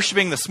we were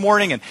worshiping this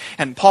morning,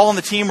 and Paul and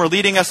the team were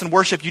leading us in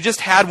worship, you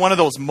just had one of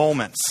those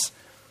moments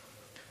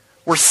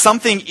where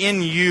something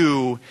in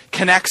you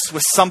connects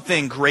with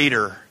something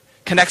greater,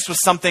 connects with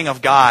something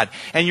of God,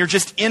 and you're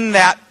just in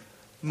that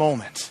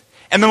moment.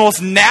 And the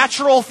most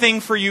natural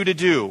thing for you to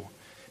do,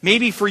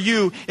 maybe for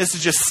you, is to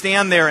just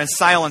stand there in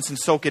silence and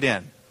soak it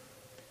in.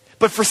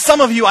 But for some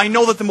of you, I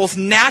know that the most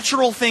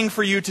natural thing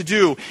for you to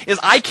do is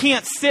I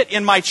can't sit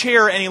in my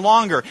chair any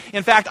longer.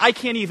 In fact, I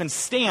can't even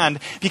stand,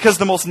 because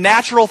the most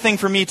natural thing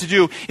for me to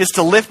do is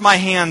to lift my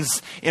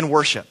hands in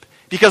worship.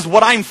 Because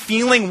what I'm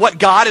feeling, what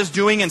God is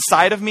doing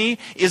inside of me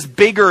is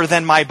bigger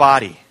than my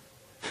body.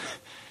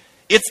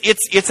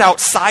 It's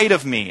outside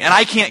of me, and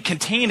I can't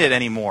contain it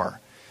anymore.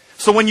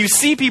 So when you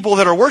see people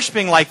that are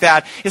worshiping like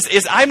that,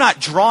 is I'm not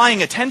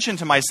drawing attention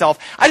to myself.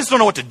 I just don't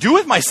know what to do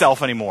with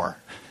myself anymore.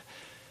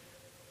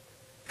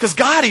 Because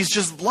God, He's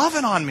just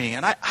loving on me,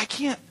 and I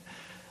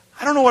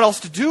don't know what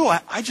else to do.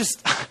 I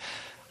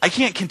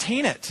can't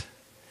contain it.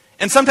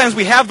 And sometimes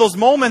we have those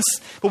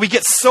moments, but we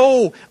get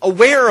so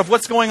aware of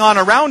what's going on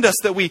around us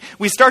that we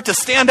start to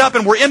stand up,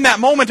 and we're in that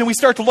moment, and we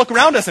start to look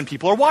around us, and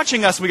people are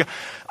watching us, and we go,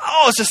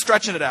 oh, it's just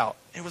stretching it out.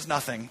 It was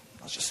nothing.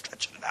 I was just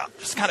stretching it out.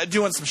 Just kind of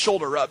doing some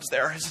shoulder rubs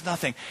there. It's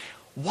nothing.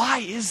 Why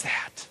is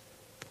that?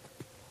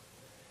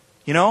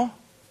 You know?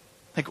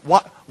 Like,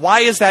 why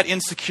is that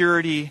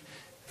insecurity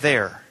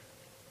there?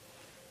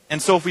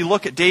 And so if we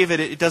look at David,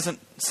 it doesn't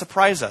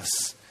surprise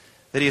us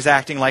that he's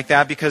acting like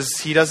that, because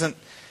he doesn't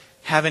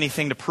have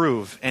anything to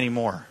prove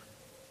anymore.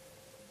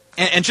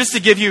 And just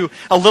to give you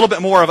a little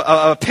bit more of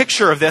a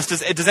picture of this,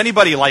 does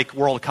anybody like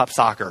World Cup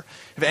soccer?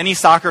 Have any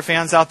soccer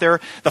fans out there?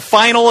 The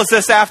final is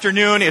this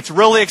afternoon. It's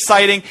really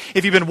exciting.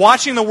 If you've been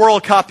watching the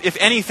World Cup, if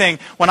anything,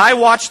 when I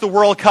watch the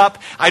World Cup,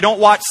 I don't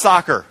watch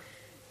soccer.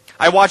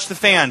 I watch the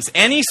fans.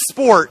 Any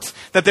sport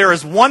that there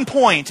is 1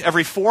 point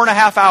every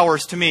 4.5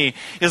 hours to me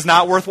is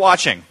not worth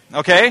watching.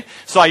 Okay?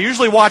 So I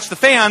usually watch the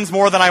fans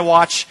more than I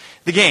watch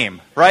the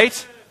game,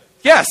 right?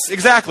 Yes,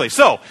 exactly.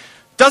 So,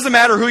 doesn't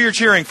matter who you're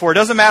cheering for. It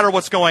doesn't matter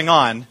what's going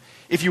on.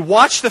 If you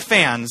watch the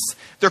fans,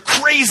 they're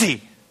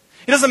crazy.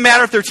 It doesn't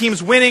matter if their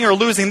team's winning or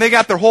losing. They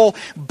got their whole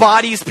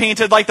bodies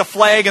painted like the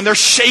flag, and they're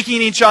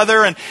shaking each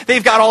other, and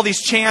they've got all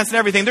these chants and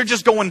everything. They're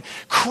just going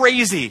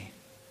crazy,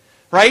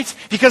 right?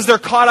 Because they're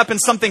caught up in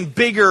something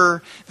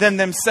bigger than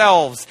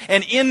themselves.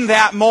 And in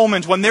that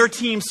moment, when their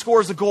team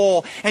scores a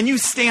goal, and you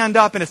stand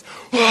up, and it's,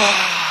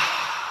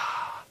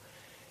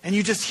 and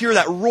you just hear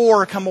that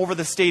roar come over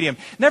the stadium.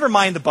 Never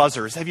mind the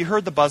buzzers. Have you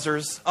heard the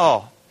buzzers?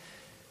 Oh,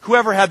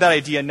 whoever had that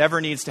idea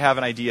never needs to have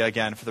an idea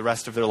again for the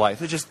rest of their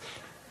life.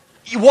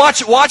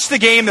 Watch the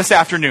game this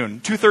afternoon,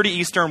 2:30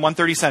 Eastern,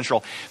 1:30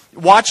 Central.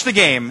 Watch the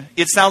game.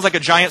 It sounds like a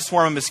giant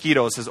swarm of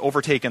mosquitoes has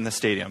overtaken the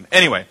stadium.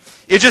 Anyway,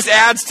 it just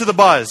adds to the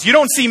buzz. You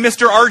don't see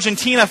Mr.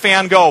 Argentina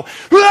fan go,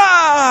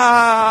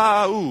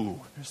 ah, ooh.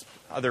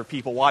 Other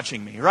people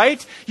watching me,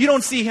 right? You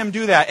don't see him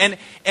do that.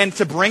 And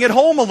to bring it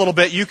home a little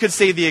bit, you could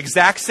say the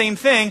exact same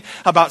thing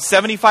about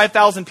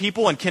 75,000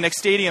 people in Kinnick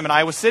Stadium in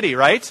Iowa City,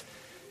 right?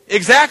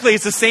 Exactly.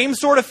 It's the same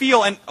sort of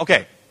feel. And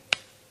okay,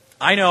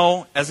 I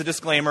know, as a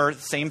disclaimer,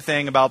 same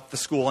thing about the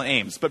school in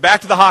Ames. But back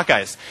to the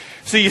Hawkeyes.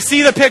 So you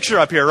see the picture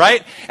up here,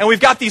 right? And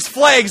we've got these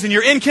flags, and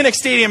you're in Kinnick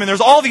Stadium, and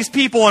there's all these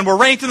people, and we're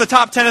ranked in the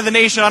top 10 of the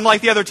nation,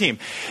 unlike the other team.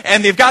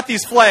 And they've got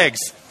these flags.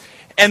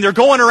 And they're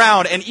going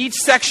around, and each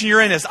section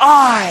you're in is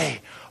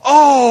I-O-W-A.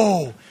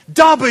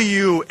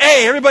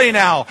 Everybody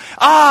now.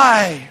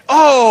 I-O-W-A.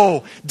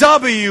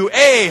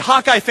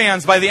 Hawkeye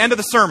fans by the end of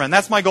the sermon.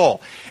 That's my goal.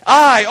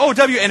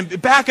 I-O-W,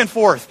 and back and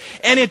forth.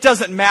 And it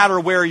doesn't matter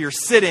where you're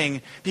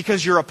sitting,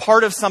 because you're a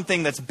part of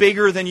something that's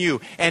bigger than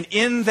you. And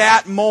in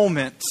that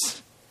moment,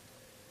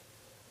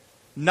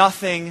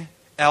 nothing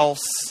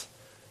else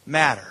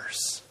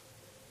matters.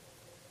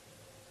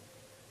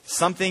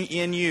 Something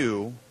in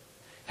you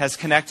has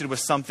connected with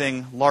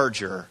something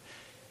larger.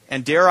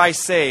 And dare I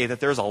say that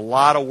there's a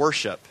lot of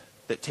worship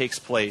that takes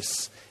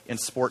place in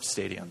sports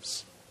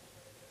stadiums.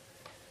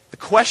 The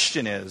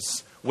question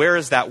is, where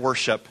is that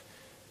worship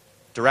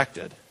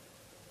directed?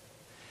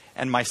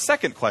 And my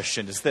second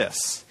question is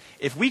this.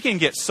 If we can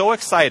get so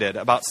excited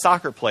about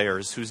soccer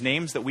players whose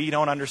names that we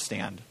don't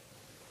understand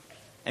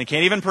and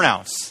can't even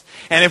pronounce,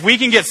 and if we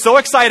can get so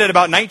excited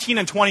about 19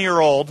 and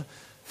 20-year-old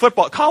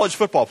college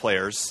football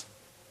players,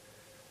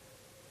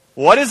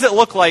 what does it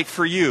look like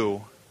for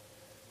you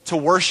to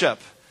worship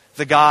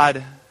the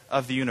God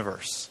of the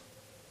universe?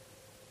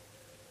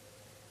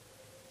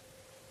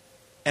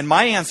 And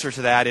my answer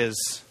to that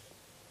is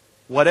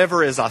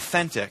whatever is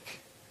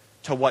authentic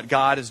to what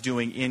God is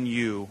doing in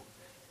you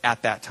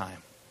at that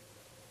time.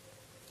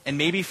 And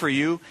maybe for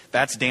you,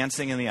 that's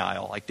dancing in the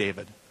aisle like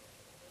David.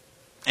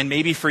 And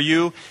maybe for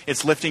you,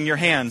 it's lifting your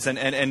hands.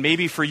 And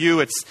maybe for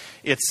you, it's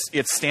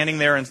standing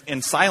there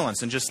in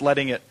silence and just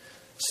letting it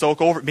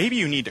soak over. Maybe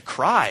you need to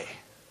cry.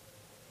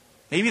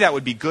 Maybe that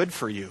would be good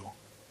for you,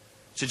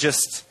 to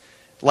just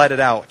let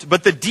it out.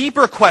 But the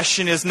deeper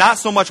question is not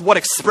so much what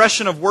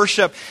expression of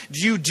worship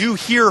do you do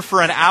here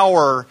for an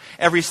hour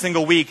every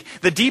single week.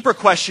 The deeper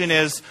question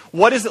is,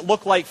 what does it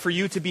look like for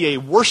you to be a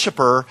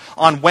worshiper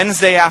on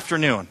Wednesday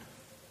afternoon?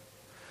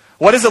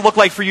 What does it look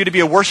like for you to be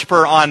a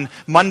worshiper on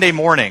Monday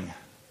morning?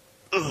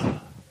 Ugh.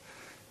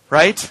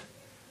 Right?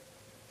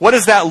 What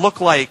does that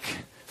look like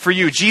for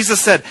you?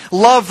 Jesus said,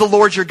 love the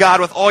Lord your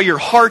God with all your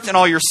heart and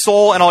all your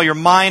soul and all your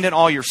mind and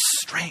all your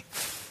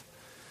strength.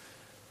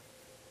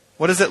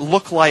 What does it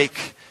look like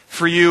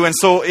for you? And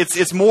so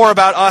it's more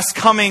about us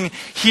coming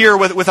here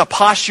with a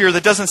posture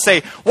that doesn't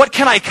say, what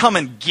can I come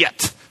and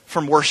get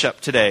from worship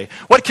today?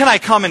 What can I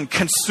come and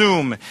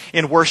consume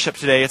in worship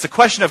today? It's a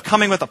question of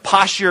coming with a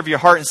posture of your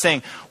heart and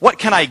saying, what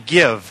can I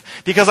give?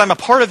 Because I'm a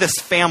part of this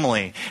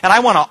family, and I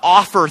want to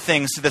offer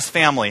things to this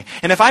family.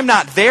 And if I'm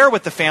not there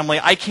with the family,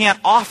 I can't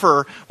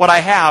offer what I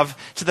have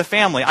to the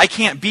family. I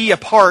can't be a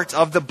part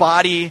of the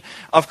body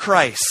of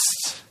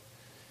Christ.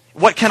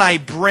 What can I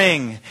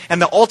bring?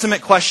 And the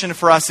ultimate question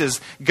for us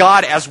is,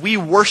 God, as we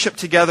worship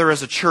together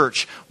as a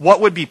church, what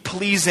would be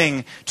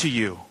pleasing to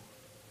you?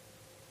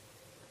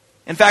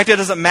 In fact, it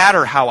doesn't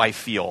matter how I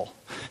feel.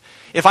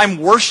 If I'm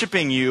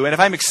worshiping you and if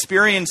I'm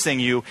experiencing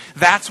you,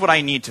 that's what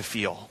I need to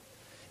feel.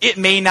 It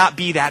may not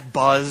be that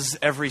buzz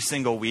every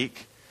single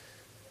week.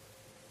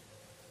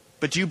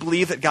 But do you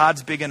believe that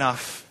God's big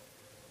enough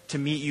to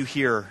meet you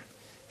here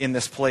in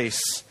this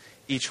place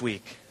each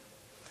week?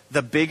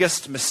 The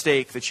biggest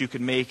mistake that you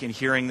could make in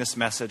hearing this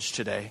message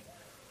today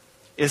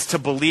is to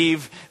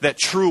believe that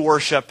true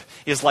worship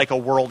is like a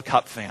World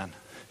Cup fan.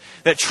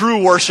 That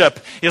true worship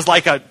is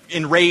like an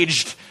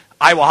enraged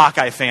Iowa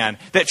Hawkeye fan.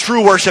 That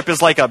true worship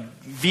is like a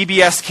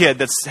VBS kid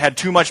that's had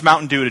too much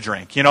Mountain Dew to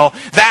drink. You know,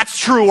 that's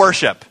true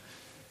worship.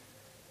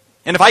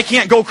 And if I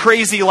can't go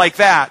crazy like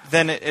that,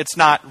 then it's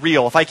not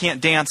real. If I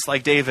can't dance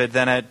like David,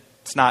 then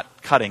it's not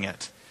cutting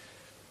it.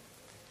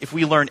 If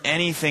we learn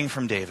anything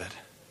from David,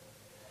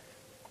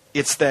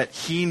 it's that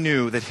he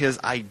knew that his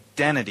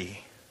identity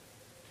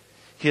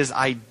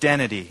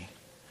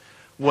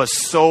was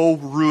so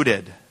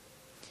rooted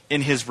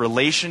in his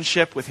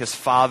relationship with his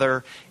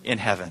Father in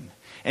heaven.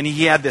 And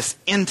he had this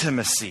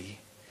intimacy.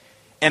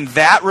 And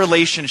that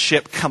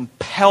relationship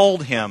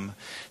compelled him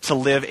to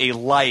live a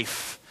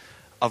life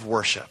of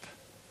worship.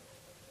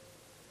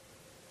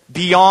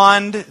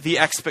 Beyond the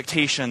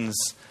expectations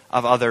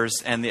of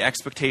others and the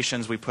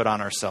expectations we put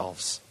on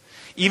ourselves.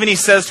 Even he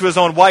says to his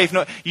own wife,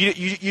 no,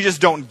 you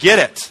just don't get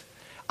it.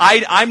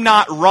 I'm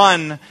not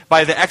run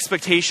by the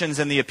expectations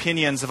and the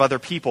opinions of other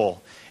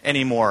people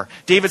anymore.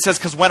 David says,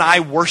 because when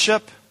I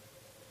worship,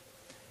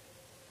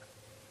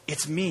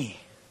 it's me.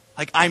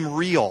 Like, I'm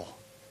real.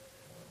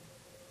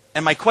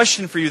 And my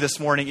question for you this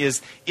morning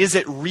is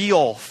it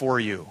real for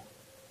you?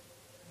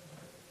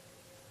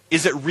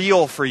 Is it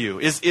real for you?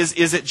 Is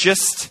it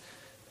just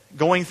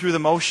going through the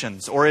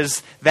motions? Or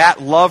is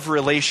that love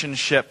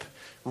relationship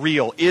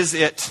real? Is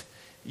it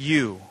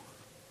you?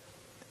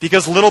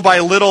 Because little by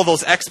little,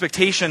 those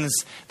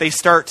expectations, they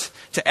start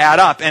to add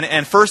up.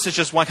 And first it's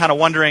just one kind of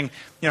wondering,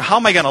 how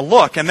am I going to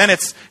look? And then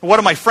it's, what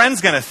are my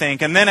friends going to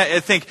think? And then I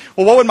think,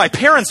 well, what would my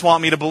parents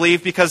want me to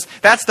believe? Because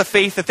that's the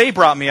faith that they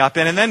brought me up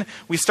in. And then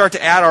we start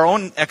to add our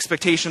own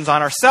expectations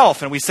on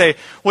ourselves. And we say,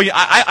 well,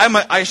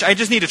 I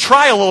just need to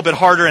try a little bit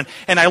harder.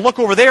 And I look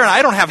over there and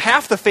I don't have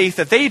half the faith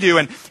that they do.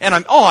 And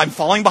I'm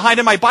falling behind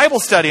in my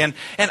Bible study. And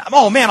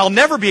oh man, I'll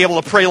never be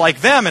able to pray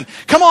like them. And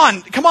come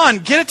on,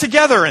 get it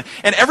together.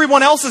 And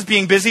everyone else is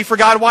being busy for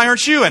God. Why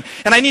aren't you? And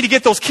I need to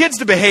get those kids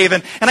to behave.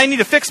 And I need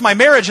to fix my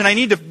marriage. And I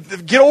need to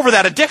get over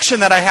that addiction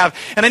that I have,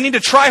 and I need to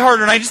try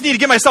harder, and I just need to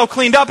get myself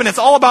cleaned up, and it's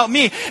all about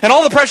me, and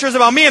all the pressure is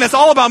about me, and it's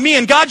all about me,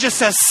 and God just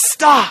says,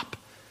 stop.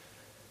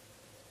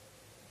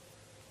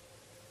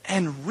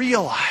 And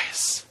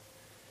realize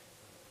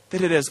that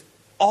it has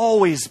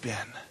always been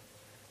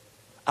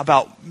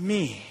about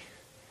me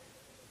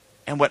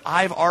and what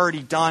I've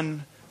already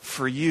done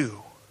for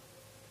you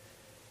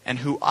and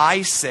who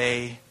I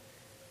say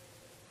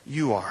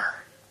you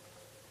are.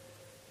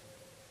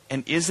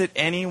 And is it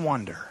any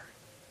wonder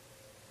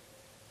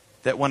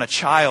that when a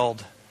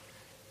child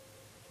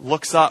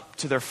looks up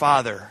to their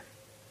father,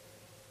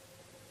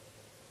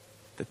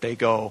 that they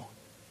go,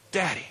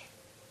 Daddy.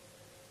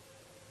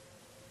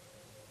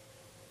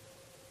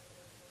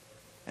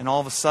 And all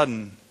of a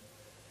sudden,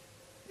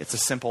 it's a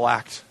simple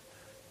act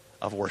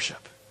of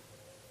worship.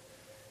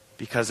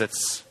 Because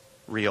it's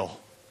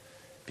real.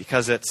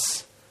 Because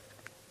it's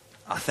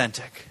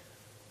authentic.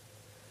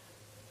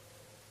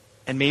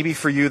 And maybe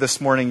for you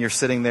this morning, you're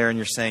sitting there and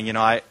you're saying,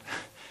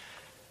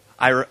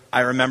 I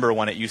remember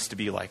when it used to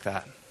be like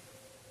that.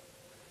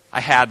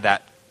 I had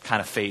that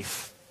kind of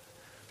faith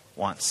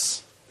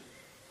once.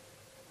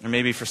 Or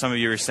maybe for some of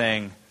you you're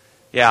saying,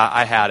 yeah,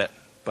 I had it,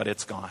 but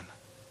it's gone.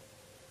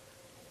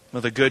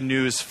 Well, the good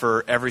news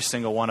for every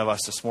single one of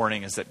us this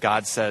morning is that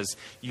God says,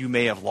 you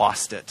may have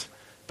lost it,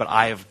 but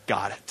I have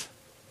got it.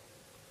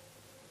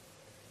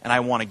 And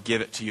I want to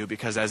give it to you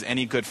because as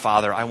any good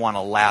father, I want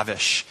to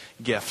lavish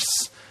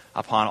gifts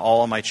upon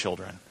all of my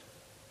children.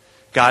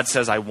 God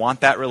says, I want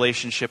that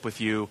relationship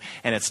with you,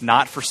 and it's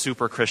not for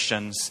super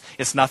Christians.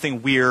 It's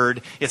nothing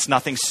weird. It's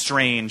nothing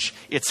strange.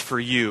 It's for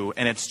you,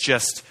 and it's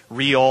just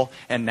real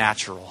and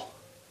natural.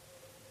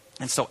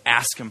 And so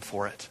ask Him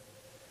for it.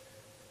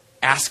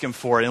 Ask Him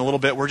for it. In a little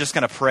bit, we're just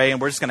going to pray,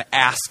 and we're just going to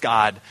ask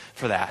God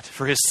for that,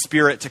 for His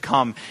Spirit to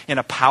come in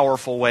a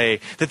powerful way.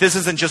 That this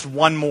isn't just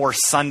one more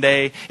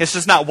Sunday. It's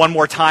just not one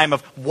more time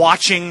of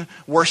watching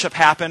worship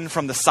happen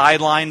from the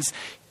sidelines.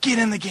 Get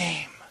in the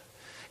game.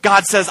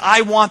 God says,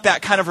 I want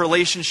that kind of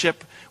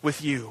relationship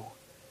with you.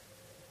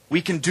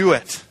 We can do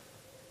it.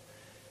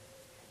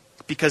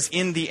 Because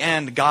in the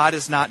end, God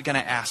is not going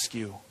to ask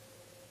you,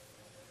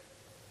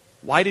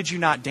 why did you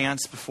not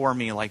dance before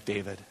me like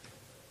David?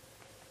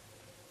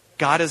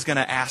 God is going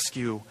to ask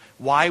you,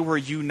 why were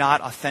you not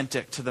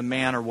authentic to the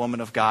man or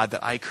woman of God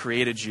that I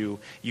created you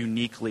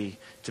uniquely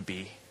to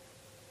be?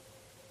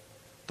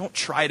 Don't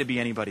try to be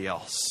anybody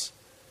else,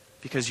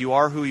 because you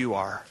are who you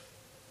are.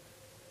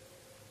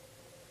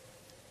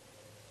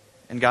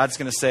 And God's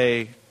going to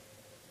say,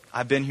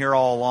 I've been here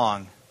all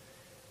along,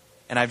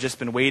 and I've just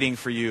been waiting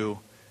for you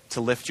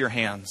to lift your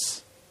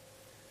hands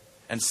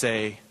and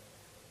say,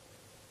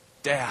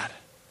 Dad,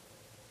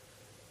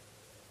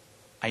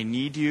 I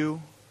need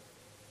you,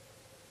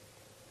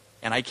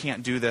 and I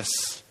can't do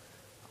this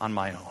on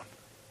my own.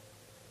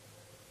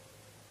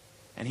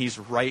 And He's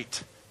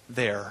right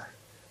there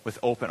with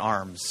open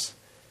arms,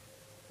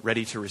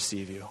 ready to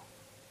receive you.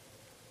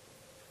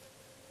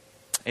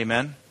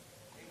 Amen?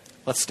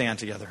 Let's stand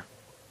together.